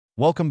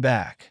Welcome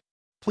back.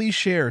 Please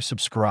share,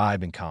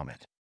 subscribe, and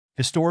comment.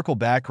 Historical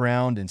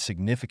background and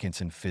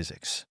significance in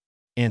physics.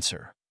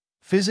 Answer.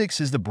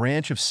 Physics is the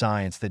branch of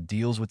science that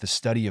deals with the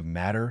study of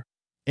matter,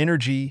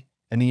 energy,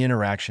 and the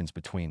interactions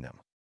between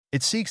them.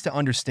 It seeks to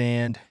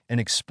understand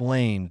and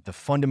explain the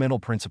fundamental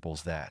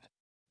principles that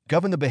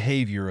govern the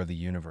behavior of the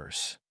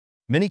universe.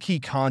 Many key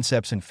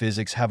concepts in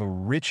physics have a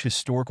rich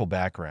historical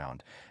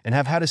background and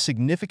have had a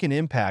significant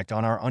impact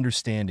on our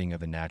understanding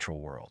of the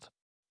natural world.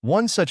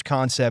 One such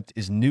concept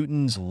is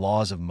Newton's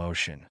laws of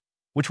motion,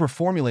 which were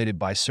formulated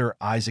by Sir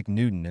Isaac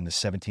Newton in the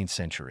 17th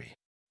century.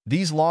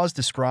 These laws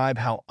describe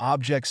how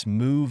objects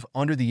move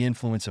under the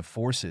influence of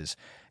forces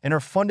and are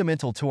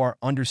fundamental to our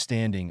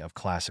understanding of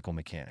classical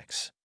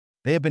mechanics.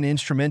 They have been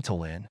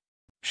instrumental in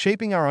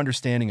shaping our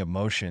understanding of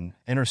motion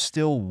and are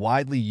still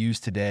widely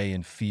used today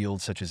in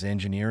fields such as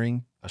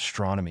engineering,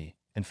 astronomy,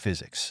 and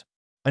physics.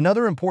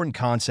 Another important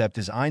concept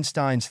is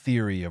Einstein's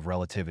theory of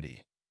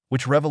relativity,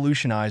 which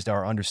revolutionized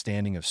our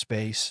understanding of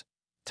space,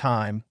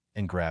 time,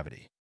 and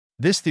gravity.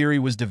 This theory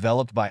was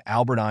developed by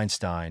Albert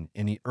Einstein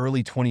in the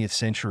early 20th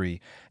century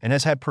and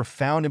has had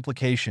profound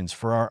implications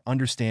for our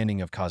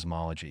understanding of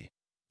cosmology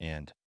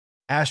and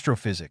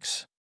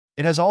astrophysics.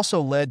 It has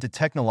also led to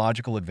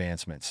technological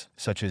advancements,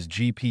 such as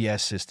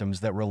GPS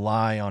systems that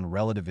rely on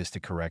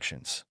relativistic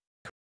corrections.